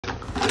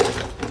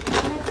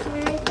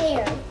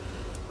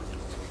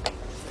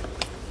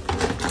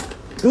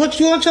What,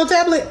 you want your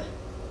tablet?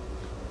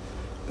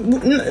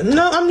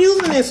 No, I'm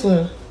using this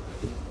one.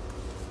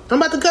 I'm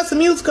about to cut some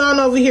music on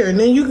over here, and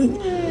then you can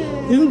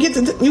get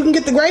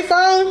the gray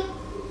phone.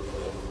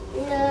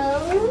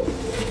 No.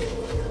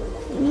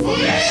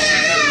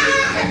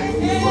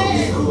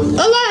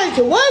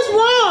 Elijah, what's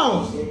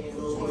wrong?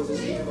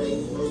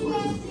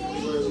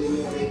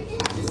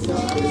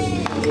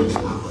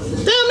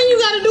 Tell me you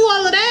gotta do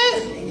all of that.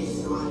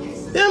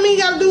 Tell me you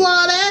gotta do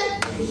all that.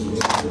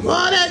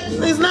 All that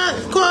is not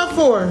called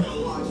for.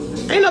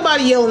 Ain't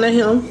nobody yelling at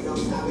him.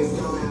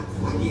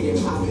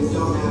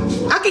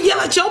 I can yell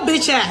at your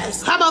bitch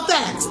ass. How about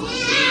that?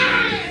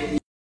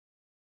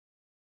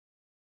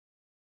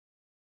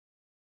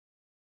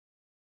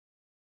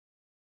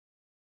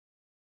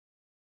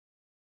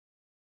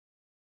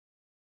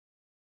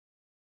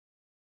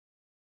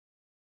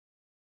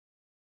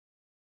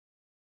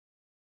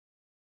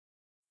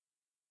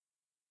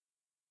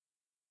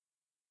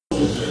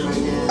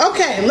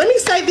 Okay, let me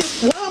say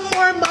this one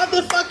more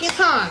motherfucking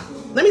time.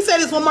 Let me say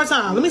this one more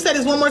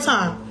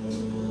time.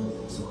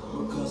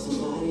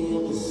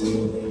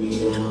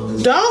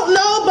 Don't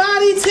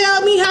nobody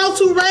tell me how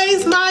to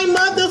raise my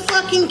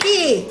motherfucking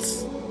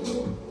kids.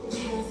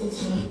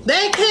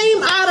 They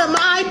came out of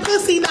my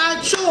pussy,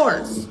 not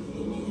yours.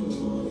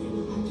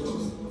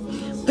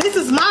 This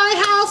is my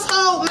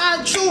household,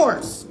 not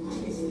yours.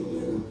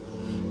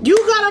 You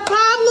got a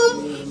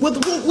problem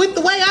with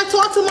the way I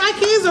talk to my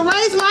kids and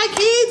raise my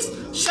kids?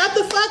 Shut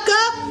the fuck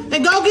up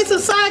and go get some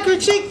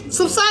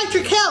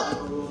psychiatric help.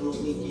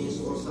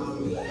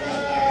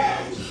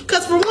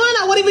 Cause for one,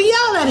 I wouldn't even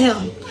yell at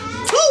him.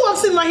 Two, I'm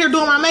sitting right here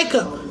doing my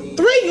makeup.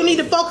 Three, you need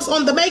to focus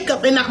on the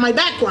makeup and not my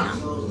background.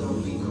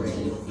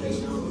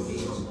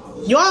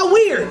 Y'all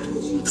weird.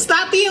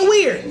 Stop being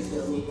weird.